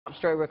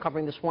Story we're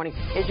covering this morning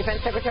is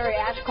Defense Secretary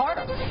Ash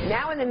Carter,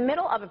 now in the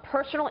middle of a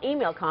personal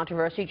email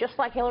controversy, just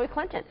like Hillary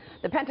Clinton.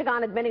 The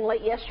Pentagon admitting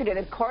late yesterday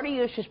that Carter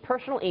used his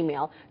personal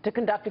email to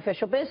conduct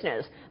official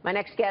business. My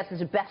next guest is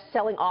a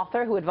best-selling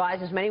author who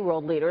advises many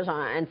world leaders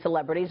and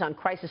celebrities on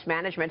crisis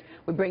management.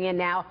 We bring in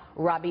now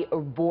Robbie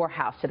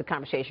Borhaus to the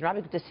conversation. Robbie,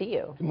 good to see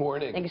you. Good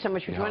morning. Thank you so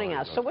much for joining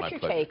us. So what's your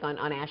pleasure. take on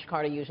Ash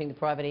Carter using the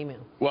private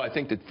email? Well, I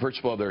think that, first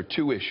of all, there are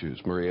two issues,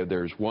 Maria.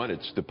 There's one,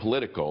 it's the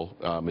political.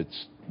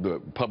 It's the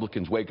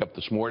Republicans wake up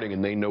this morning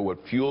and they know what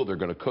fuel they're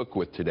going to cook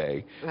with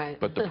today. Right.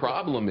 But the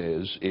problem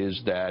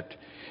is that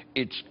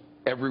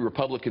every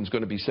Republican's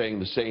going to be saying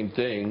the same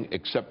thing,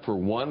 except for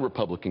one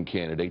Republican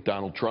candidate,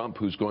 Donald Trump,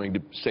 who's going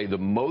to say the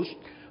most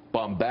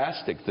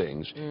bombastic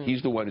things.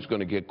 He's the one who's going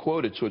to get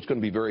quoted, so it's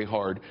going to be very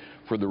hard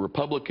for the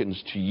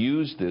Republicans to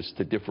use this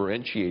to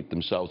differentiate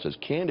themselves as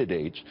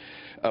candidates.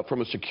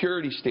 From a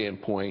security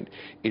standpoint,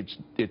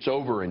 it's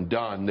over and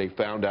done. They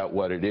found out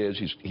what it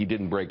is. He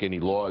didn't break any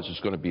laws.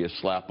 It's going to be a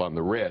slap on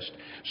the wrist.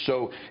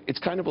 So it's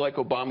kind of like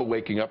Obama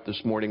waking up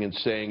this morning and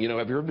saying, you know,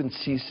 have you ever been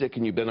seasick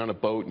and you've been on a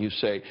boat and you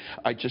say,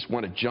 I just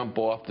want to jump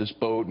off this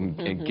boat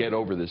and get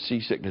over the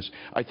seasickness?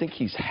 I think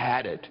he's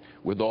had it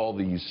with all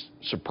these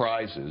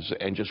surprises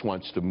and just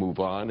wants to move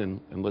on,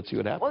 and let's see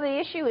what happens. Well, the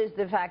issue is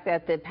the fact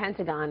that the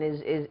Pentagon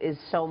is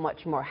so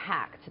much more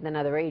hacked than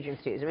other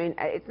agencies. I mean,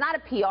 it's not a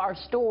PR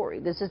story.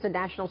 This is a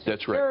national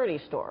security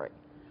story.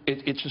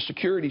 It's a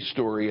security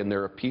story, and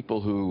there are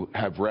people who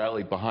have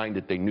rallied behind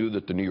it. They knew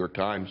that the New York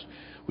Times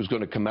was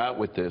going to come out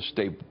with this.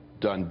 They've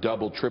done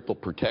double, triple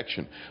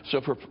protection.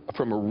 So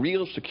from a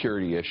real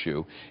security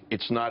issue,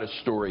 it's not a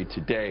story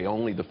today,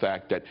 only the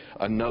fact that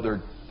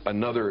another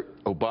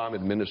Obama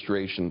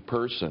administration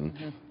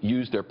person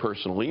used their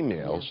personal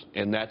emails,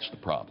 and that's the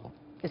problem.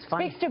 It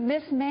speaks to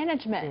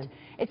mismanagement.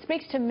 It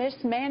speaks to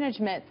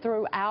mismanagement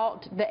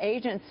throughout the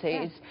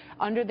agencies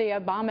under the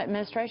Obama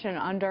administration,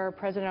 under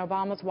President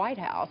Obama's White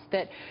House.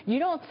 That you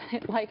don't,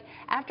 like,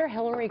 after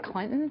Hillary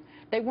Clinton,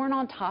 they weren't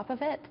on top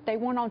of it. They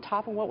weren't on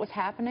top of what was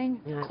happening.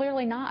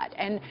 Clearly not.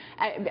 And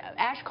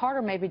Ash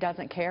Carter maybe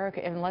doesn't care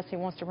unless he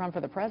wants to run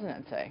for the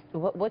presidency.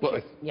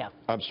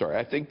 I'm sorry.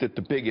 I think that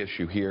the big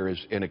issue here is,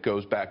 and it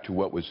goes back to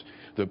what was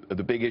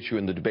the big issue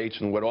in the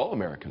debates and what all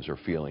Americans are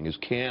feeling, is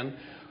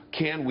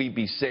can we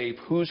be safe?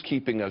 Who's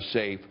keeping us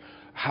safe?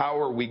 How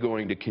are we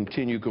going to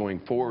continue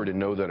going forward and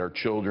know that our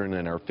children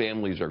and our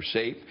families are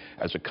safe?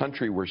 As a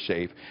country, we're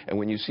safe. And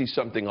when you see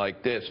something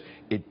like this,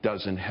 it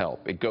doesn't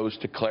help. It goes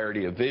to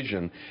clarity of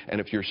vision.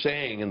 And if you're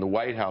saying in the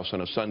White House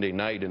on a Sunday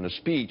night in a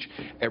speech,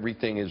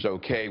 everything is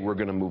okay, we're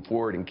going to move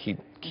forward and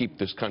keep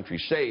this country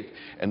safe,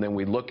 and then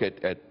we look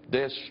at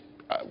this,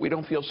 we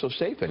don't feel so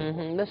safe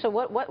anymore. So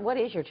what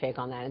is your take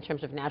on that in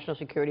terms of national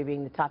security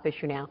being the top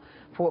issue now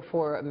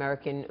for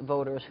American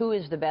voters? Who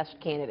is the best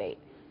candidate,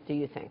 do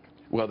you think?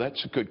 Well,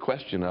 that's a good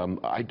question.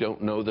 I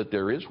don't know that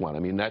there is one. I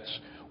mean, that's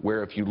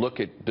where, if you look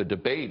at the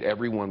debate,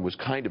 everyone was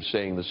kind of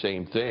saying the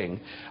same thing.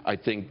 I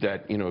think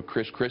that, you know,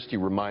 Chris Christie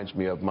reminds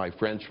me of my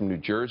friends from New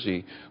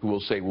Jersey who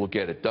will say, we'll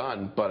get it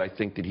done, but I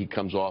think that he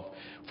comes off,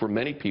 for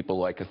many people,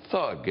 like a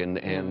thug,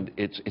 and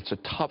it's a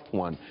tough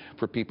one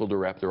for people to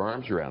wrap their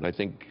arms around. I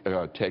think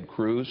Ted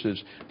Cruz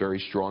is very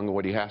strong in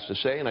what he has to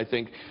say, and I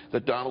think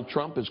that Donald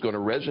Trump is going to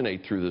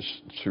resonate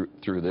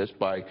through this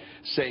by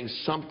saying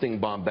something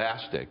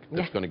bombastic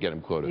that's going to get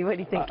him quoted. What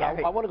do you think,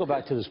 Gary? I want to go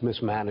back to this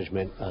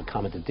mismanagement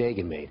comment that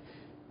Dagan made.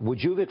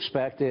 Would you have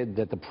expected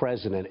that the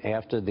president,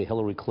 after the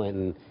Hillary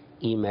Clinton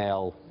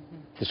email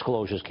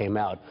disclosures came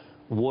out,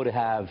 would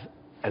have,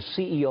 a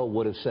CEO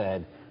would have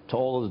said to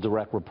all of the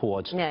direct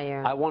reports,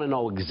 I want to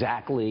know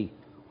exactly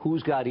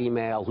who's got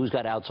email, who's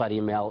got outside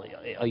email?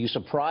 Are you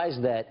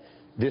surprised that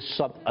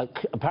this,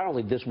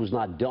 apparently this was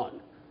not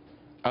done?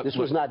 This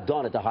was not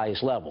done at the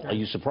highest level. Are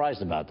you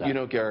surprised about that? You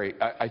know, Gary,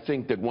 I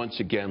think that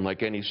once again,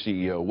 like any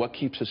CEO, what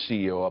keeps a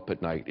CEO up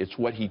at night? It's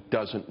what he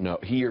doesn't know,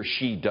 he or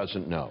she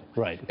doesn't know.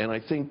 Right. And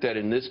I think that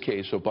in this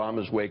case,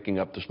 Obama's waking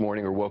up this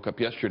morning, or woke up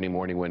yesterday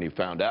morning when he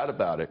found out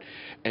about it,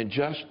 and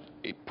just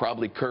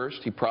probably cursed.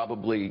 He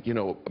probably, you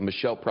know,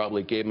 Michelle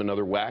probably gave him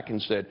another whack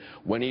and said,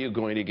 when are you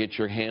going to get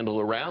your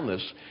handle around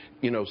this?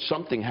 You know,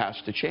 something has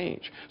to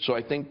change. So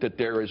I think that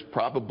there is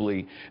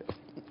probably,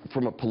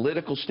 from a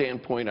political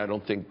standpoint, I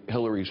don't think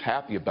Hillary's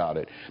happy about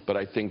it, but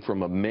I think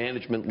from a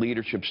management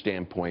leadership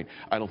standpoint,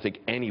 I don't think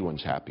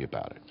anyone's happy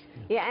about it.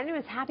 Yeah,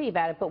 anyone's happy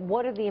about it, but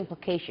what are the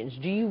implications?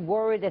 Do you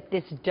worry that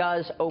this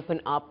does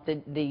open up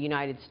the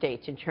United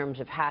States in terms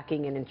of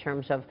hacking and in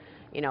terms of,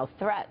 you know,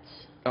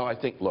 threats? Oh, I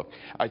think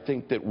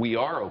that we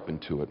are open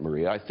to it,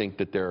 Maria. I think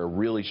that there are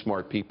really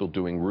smart people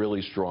doing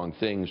really strong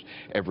things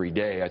every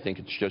day. I think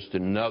it's just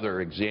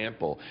another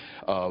example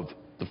of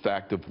the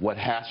fact of what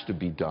has to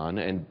be done,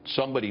 and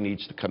somebody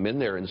needs to come in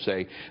there and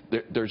say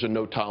there's a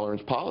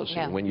no-tolerance policy.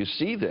 And when you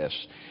see this,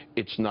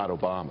 it's not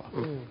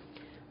Obama.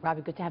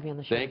 Robbie, good to have you on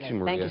the show. Thank you,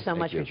 Maria. Thank you so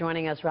much for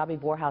joining us. Robbie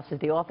Borhaus is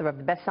the author of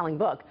the best-selling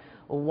book,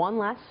 One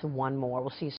Less, One More. We'll see you soon.